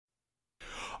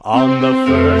On the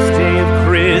first day of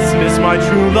Christmas, my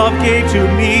true love gave to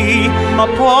me a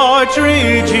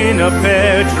partridge in a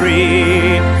pear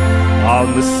tree.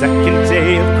 On the second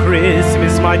day of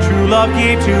Christmas, my true love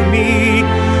gave to me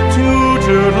 2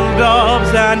 turtle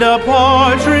doves and a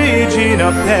partridge in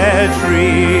a pear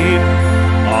tree.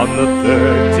 On the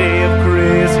third day of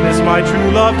Christmas, my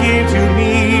true love gave to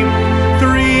me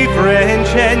 3 French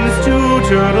hens, 2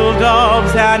 turtle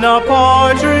doves, and a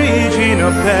partridge in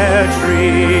a pear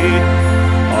tree.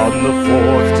 On the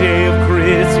fourth day of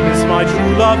Christmas, my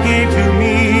true love gave to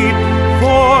me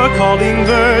 4 calling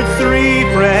birds, 3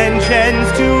 French hens,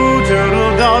 2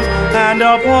 turtle doves, and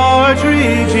a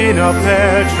partridge in a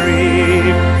pear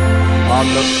tree. On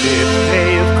the fifth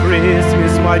day of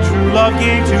Christmas, my true love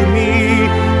gave to me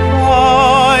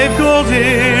 5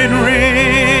 golden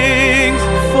rings,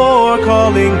 4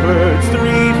 calling birds,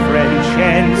 3 French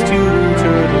hens, 2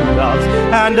 turtle doves,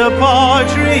 and a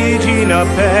partridge in a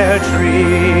pear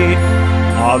tree.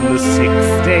 On the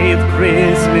sixth day of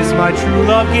Christmas, my true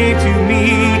love gave to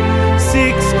me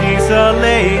 6 geese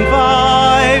a-laying,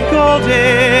 5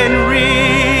 golden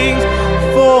rings,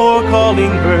 4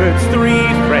 calling birds, 3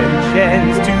 French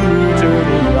hens, 2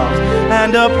 turtle doves,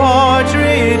 and a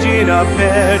partridge in a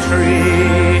pear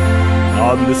tree.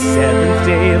 On the seventh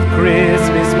day of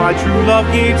Christmas, my true love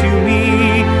gave to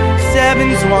me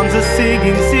 7 swans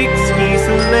a-singing, 6 geese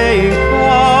a-laying,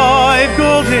 5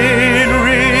 golden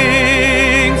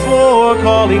rings, 4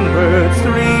 calling birds,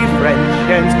 3 French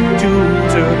hens, 2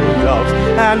 turtle doves,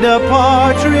 and a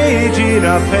partridge in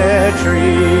a pear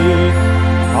tree.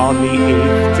 On the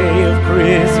 8th day of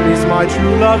Christmas, my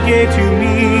true love gave to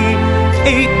me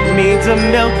 8 maids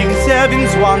a-milking, 7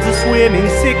 swans a-swimming,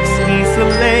 6 geese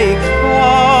a-laying,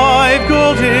 5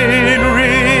 golden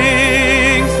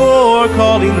rings, 4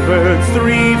 calling birds,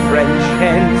 3 French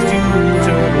hens, 2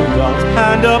 turtle doves,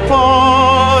 and a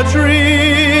partridge